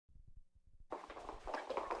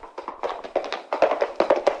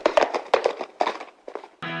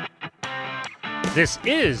This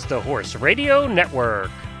is the Horse Radio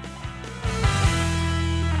Network.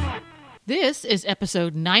 This is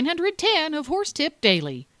episode 910 of Horse Tip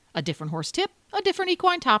Daily. A different horse tip, a different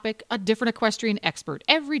equine topic, a different equestrian expert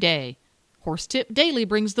every day. Horse Tip Daily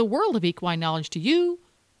brings the world of equine knowledge to you,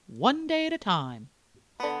 one day at a time.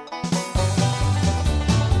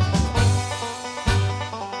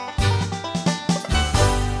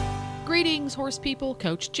 Greetings, horse people.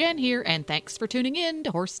 Coach Jen here, and thanks for tuning in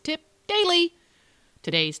to Horse Tip Daily.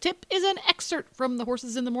 Today's tip is an excerpt from the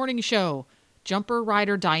Horses in the Morning show. Jumper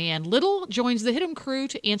rider Diane Little joins the Hit'em crew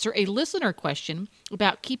to answer a listener question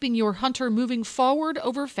about keeping your hunter moving forward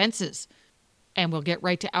over fences. And we'll get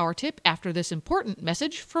right to our tip after this important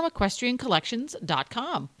message from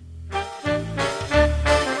EquestrianCollections.com.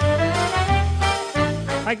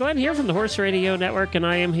 Hi, Glenn here from the Horse Radio Network, and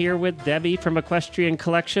I am here with Debbie from Equestrian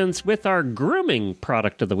Collections with our grooming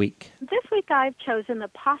product of the week. This week I've chosen the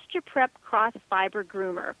Posture Prep Cross Fiber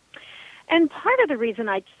Groomer. And part of the reason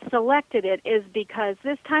I selected it is because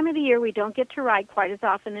this time of the year we don't get to ride quite as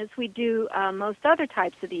often as we do most other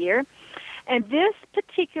types of the year. And this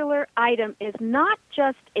particular item is not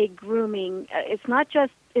just a grooming,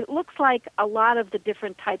 it looks like a lot of the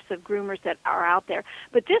different types of groomers that are out there.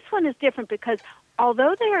 But this one is different because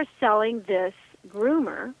although they are selling this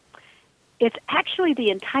groomer, it's actually the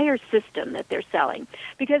entire system that they're selling.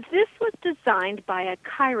 Because this was designed by a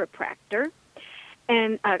chiropractor,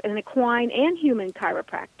 and an equine and human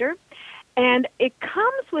chiropractor, and it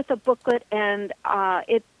comes with a booklet, and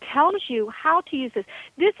it tells you how to use this.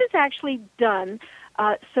 This is actually done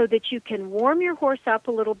so that you can warm your horse up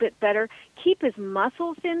a little bit better, keep his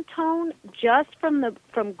muscles in tone just from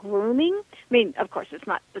grooming. I mean, of course, it's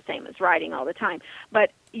not the same as riding all the time,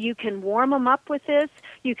 but you can warm him up with this.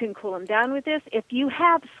 You can cool him down with this. If you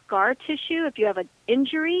have scar tissue, if you have an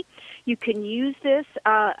injury, you can use this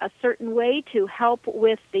a certain way to help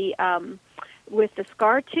with the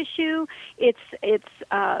scar tissue. It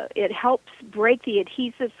helps break the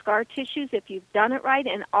adhesive scar tissues if you've done it right,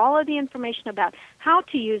 and all of the information about how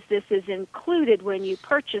to use this is included when you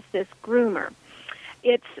purchase this groomer.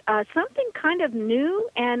 It's something kind of new,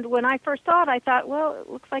 and when I first saw it, I thought, well, it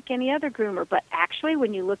looks like any other groomer, but actually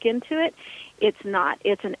when you look into it, it's not.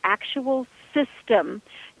 It's an actual system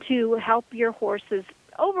to help your horse's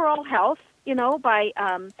overall health, by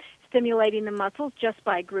stimulating the muscles just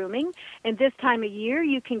by grooming. And this time of year,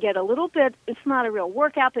 you can get a little bit, it's not a real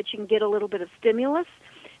workout, but you can get a little bit of stimulus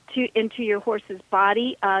into your horse's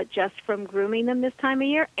body just from grooming them this time of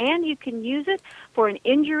year. And you can use it for an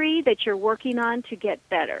injury that you're working on to get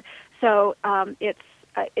better. So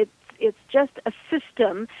it's just a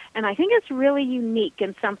system, and I think it's really unique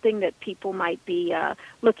and something that people might be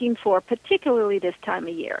looking for, particularly this time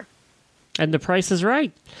of year. And the price is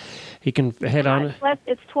right. You can head on.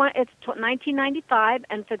 It's $19.95,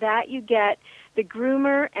 and for that you get the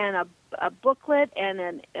groomer and a booklet and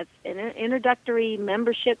an introductory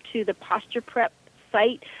membership to the Posture Prep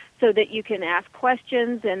site, so that you can ask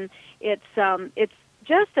questions. And it's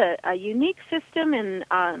just a unique system, and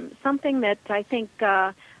something that I think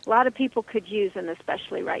a lot of people could use, and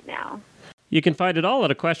especially right now. You can find it all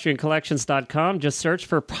at EquestrianCollections.com. Just search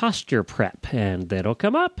for Posture Prep, and it'll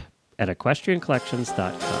come up at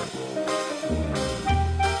EquestrianCollections.com.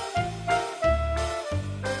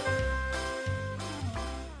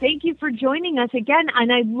 Thank you for joining us again.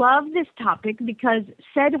 And I love this topic because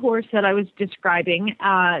said horse that I was describing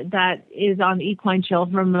that is on Equine Chill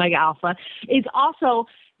from Mega Alpha is also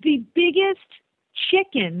the biggest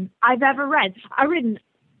chicken I've ever ridden.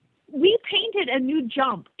 We painted a new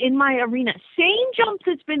jump in my arena. Same jump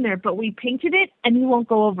that's been there, but we painted it and he won't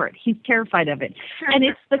go over it. He's terrified of it. And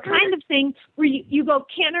it's the kind of thing where you go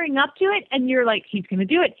cantering up to it and you're like, he's going to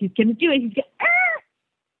do it. He's going to do it.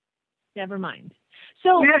 Never mind.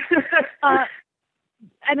 So, and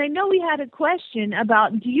I know we had a question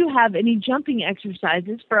about, do you have any jumping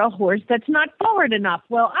exercises for a horse that's not forward enough?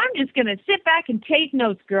 Well, I'm just going to sit back and take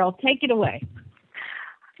notes, girl. Take it away.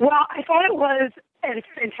 Well, I thought it was a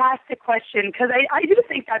fantastic question, because I do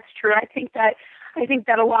think that's true. I think that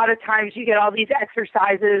a lot of times you get all these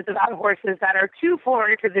exercises about horses that are too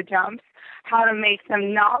forward to the jumps, how to make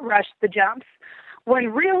them not rush the jumps,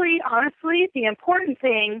 when really, honestly, the important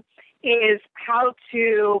thing is how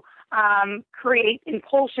to create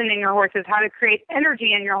impulsion in your horses, how to create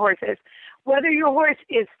energy in your horses. Whether your horse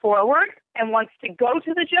is forward and wants to go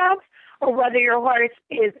to the jumps, or whether your horse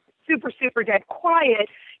is super, super dead quiet,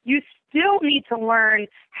 you still need to learn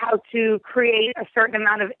how to create a certain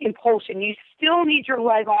amount of impulsion. You still need your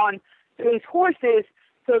leg on those horses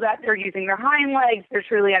so that they're using their hind legs, they're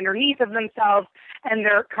truly underneath of themselves, and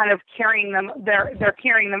they're kind of carrying them, they're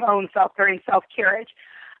carrying them own self, they're in self-carriage.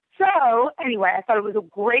 So anyway, I thought it was a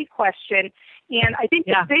great question. And I think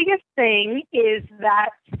the biggest thing is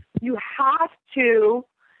that you have to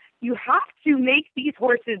make these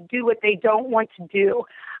horses do what they don't want to do.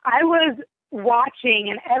 I was watching,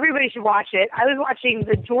 and everybody should watch it, I was watching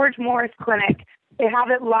the George Morris Clinic. They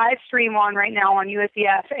have it live stream on right now on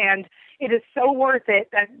USEF, and it is so worth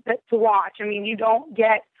it that to watch. I mean, you don't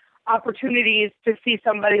get opportunities to see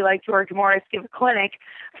somebody like George Morris give a clinic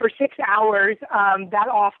for 6 hours that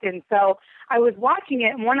often. So I was watching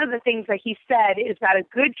it, and one of the things that he said is that a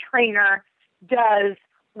good trainer does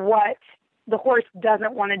what the horse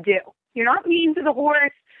doesn't want to do. You're not mean to the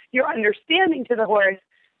horse, you're understanding to the horse,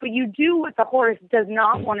 but you do what the horse does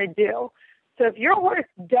not want to do. So if your horse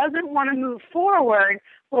doesn't want to move forward,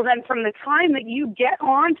 well, then from the time that you get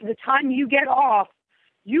on to the time you get off,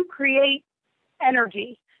 you create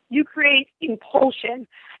energy. You create impulsion.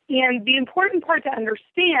 And the important part to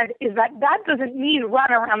understand is that that doesn't mean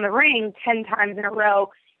run around the ring 10 times in a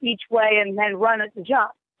row each way and then run at the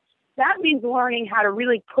jump. That means learning how to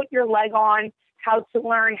really put your leg on, how to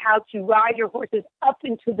learn how to ride your horses up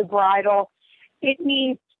into the bridle. It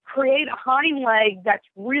means create a hind leg that's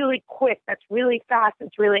really quick, that's really fast,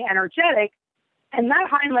 that's really energetic. And that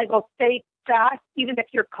hind leg will stay fast even if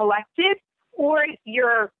you're collected or if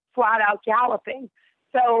you're flat out galloping.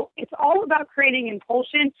 So it's all about creating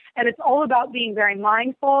impulsion, and it's all about being very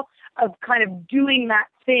mindful of kind of doing that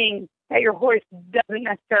thing that your horse doesn't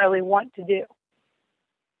necessarily want to do.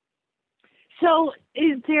 So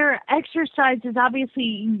is there exercises?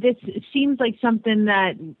 Obviously, this seems like something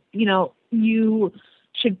that, you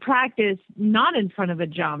should practice not in front of a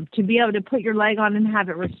jump to be able to put your leg on and have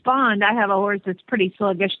it respond. I have a horse that's pretty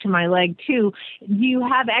sluggish to my leg too. Do you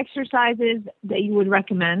have exercises that you would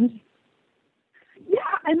recommend? Yeah,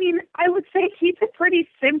 I mean, I would say keep it pretty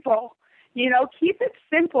simple. Keep it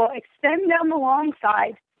simple. Extend down the long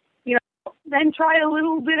side. Then try a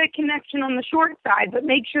little bit of connection on the short side, but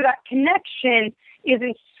make sure that connection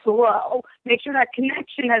isn't slow. Make sure that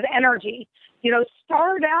connection has energy.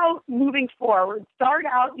 Start out moving forward. Start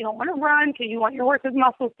out, you don't want to run because you want your horse's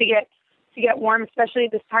muscles to get warm, especially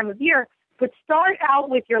this time of year. But start out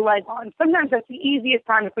with your leg on. Sometimes that's the easiest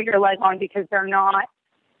time to put your leg on because they're not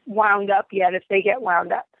wound up yet if they get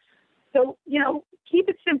wound up. So, keep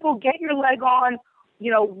it simple. Get your leg on.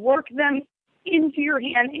 Work them into your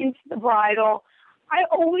hand, into the bridle. I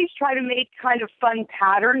always try to make kind of fun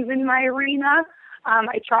patterns in my arena.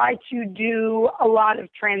 I try to do a lot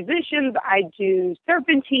of transitions. I do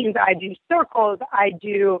serpentines. I do circles. I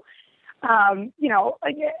do, kind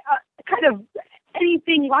of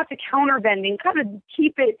anything, lots of counter bending, kind of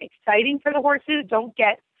keep it exciting for the horses. Don't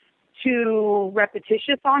get too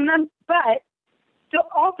repetitious on them, but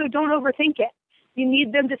also don't overthink it. You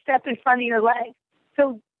need them to step in front of your leg.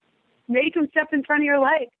 So make them step in front of your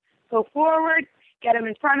leg. Go forward, get them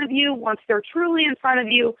in front of you. Once they're truly in front of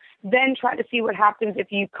you, then try to see what happens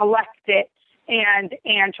if you collect it and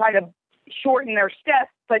try to shorten their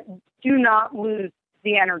steps, but do not lose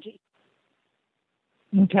the energy.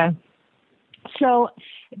 Okay. So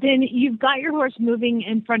then you've got your horse moving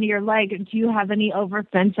in front of your leg. Do you have any over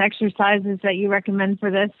fence exercises that you recommend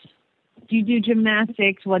for this? Do you do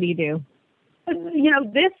gymnastics? What do you do?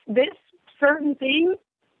 This certain thing,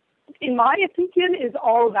 in my opinion, is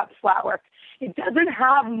all about flat work. It doesn't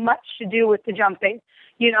have much to do with the jumping.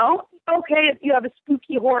 Okay, if you have a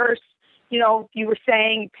spooky horse, you were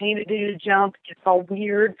saying painted to jump, it gets all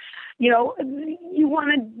weird. You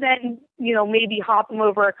want to then, maybe hop them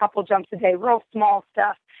over a couple jumps a day, real small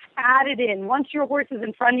stuff. Add it in. Once your horse is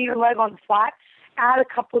in front of your leg on the flat, add a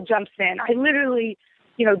couple jumps in. I literally,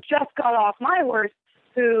 just got off my horse,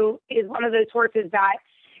 who is one of those horses that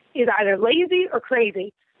is either lazy or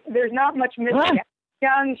crazy. There's not much missing.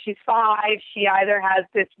 Young, she's 5. She either has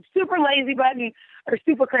this super lazy button or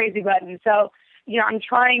super crazy button. So,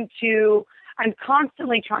 I'm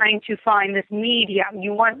constantly trying to find this medium.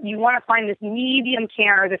 You want to find this medium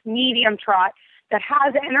canter, this medium trot that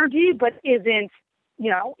has energy, but isn't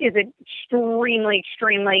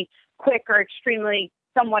extremely quick or extremely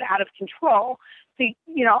somewhat out of control. So,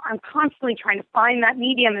 I'm constantly trying to find that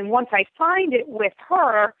medium. And once I find it with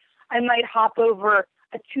her, I might hop over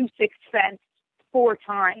a 2-6 fence 4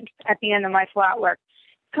 times at the end of my flat work.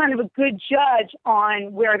 It's kind of a good judge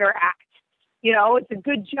on where they're at. It's a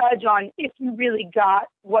good judge on if you really got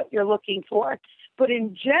what you're looking for. But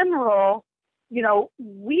in general,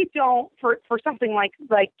 we don't, for something like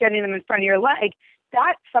getting them in front of your leg,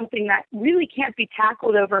 that's something that really can't be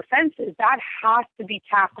tackled over fences. That has to be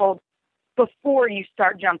tackled before you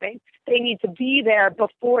start jumping. They need to be there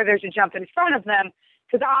before there's a jump in front of them,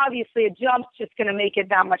 because obviously a jump's just going to make it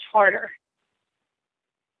that much harder.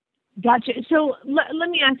 Gotcha. So let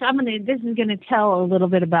me ask, this is going to tell a little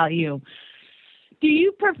bit about you. Do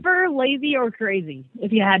you prefer lazy or crazy,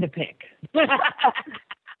 if you had to pick?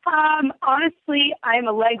 Honestly, I'm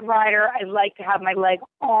a leg rider. I like to have my leg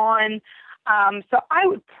on. So I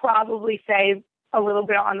would probably say a little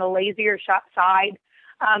bit on the lazier side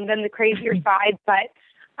than the crazier side. But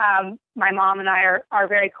my mom and I are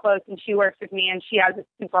very close, and she works with me, and she has a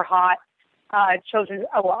super hot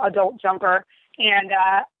adult jumper. And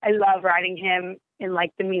I love riding him in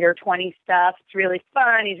like the meter 20 stuff. It's really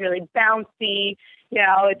fun. He's really bouncy. You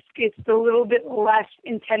know, it's a little bit less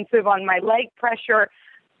intensive on my leg pressure.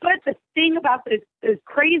 But the thing about those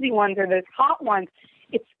crazy ones or those hot ones,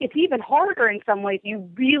 it's even harder in some ways. You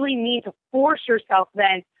really need to force yourself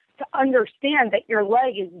then to understand that your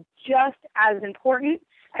leg is just as important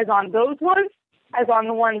as on those ones as on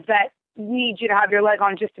the ones that need you to have your leg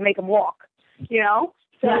on just to make them walk. You know,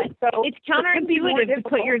 so it's counterintuitive to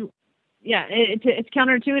put it's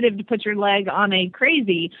counterintuitive to put your leg on a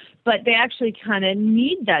crazy, but they actually kind of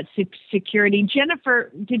need that security.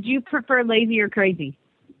 Jennifer, did you prefer lazy or crazy?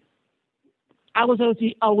 I was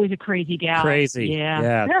always a crazy gal. Crazy.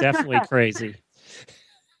 Yeah, definitely crazy.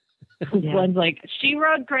 One's like, she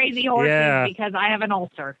rode crazy horses because I have an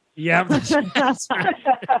ulcer. Yeah.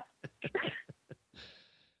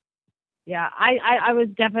 Yeah, I was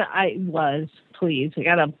definitely, please. I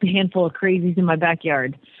got a handful of crazies in my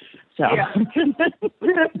backyard. So. Yeah.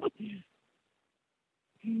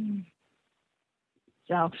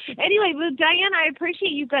 So anyway, well, Diane, I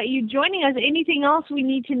appreciate you joining us. Anything else we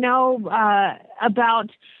need to know about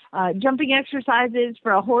jumping exercises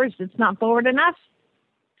for a horse that's not forward enough?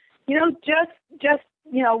 You know, just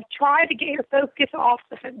try to get your focus off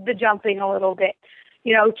the jumping a little bit.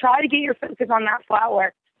 You know, try to get your focus on that flat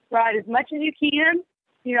work. Ride as much as you can.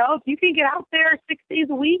 You know, if you can get out there 6 days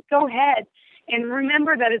a week, go ahead. And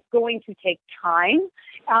remember that it's going to take time.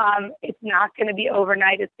 It's not going to be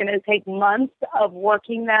overnight. It's going to take months of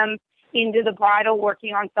working them into the bridle,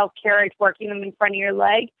 working on self-carriage, working them in front of your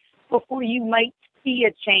leg before you might see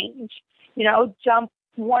a change. You know, jump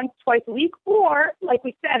once, twice a week. Or, like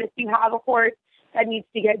we said, if you have a horse that needs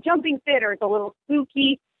to get jumping fit or is a little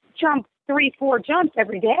spooky, jump 3-4 jumps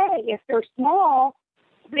every day. If they're small,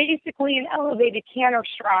 basically an elevated canter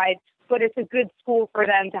stride, but it's a good school for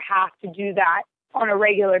them to have to do that on a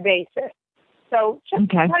regular basis. So just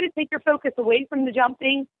try to take your focus away from the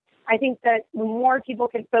jumping. I think that the more people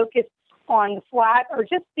can focus on the flat or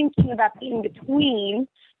just thinking about the in-between,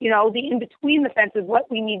 the in-between the fences, what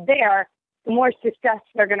we need there, the more success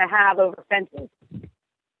they're going to have over fences.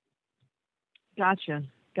 Gotcha.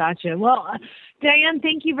 Well, Diane,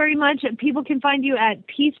 thank you very much. People can find you at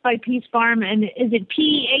Piece by Piece Farm. And is it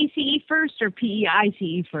PEACE first or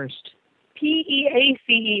PEICE first?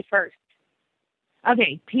 PEACE first.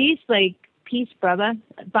 Okay, Piece, like Peace, brother.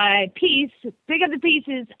 By Piece, Pick Up the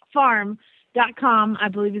Pieces, farm.com, I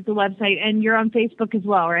believe is the website. And you're on Facebook as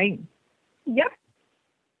well, right? Yep.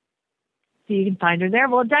 So you can find her there.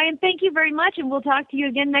 Well, Diane, thank you very much, and we'll talk to you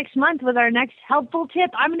again next month with our next helpful tip.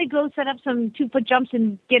 I'm going to go set up some 2-foot jumps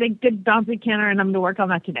and get a good bouncing canter, and I'm going to work on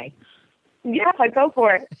that today. Yeah, go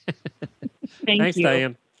for it. Thanks, you.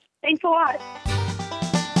 Diane. Thanks a lot.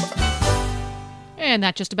 And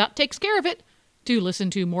that just about takes care of it. To listen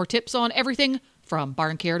to more tips on everything from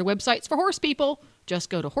barn care to websites for horse people, just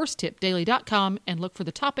go to horsetipdaily.com and look for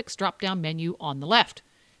the topics drop-down menu on the left.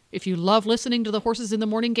 If you love listening to the Horses in the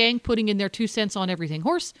Morning gang putting in their 2 cents on everything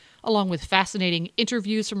horse, along with fascinating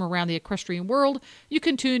interviews from around the equestrian world, you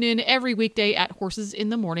can tune in every weekday at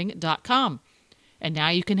horsesinthemorning.com. And now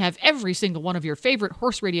you can have every single one of your favorite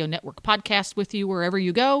Horse Radio Network podcasts with you wherever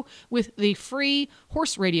you go with the free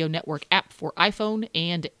Horse Radio Network app for iPhone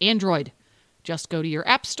and Android. Just go to your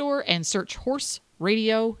app store and search Horse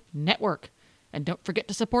Radio Network. And don't forget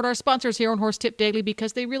to support our sponsors here on Horse Tip Daily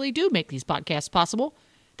because they really do make these podcasts possible.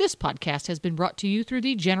 This podcast has been brought to you through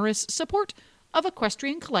the generous support of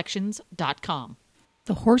EquestrianCollections.com.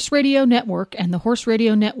 The Horse Radio Network and the Horse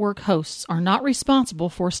Radio Network hosts are not responsible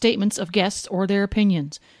for statements of guests or their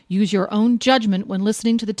opinions. Use your own judgment when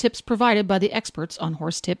listening to the tips provided by the experts on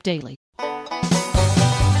Horse Tip Daily.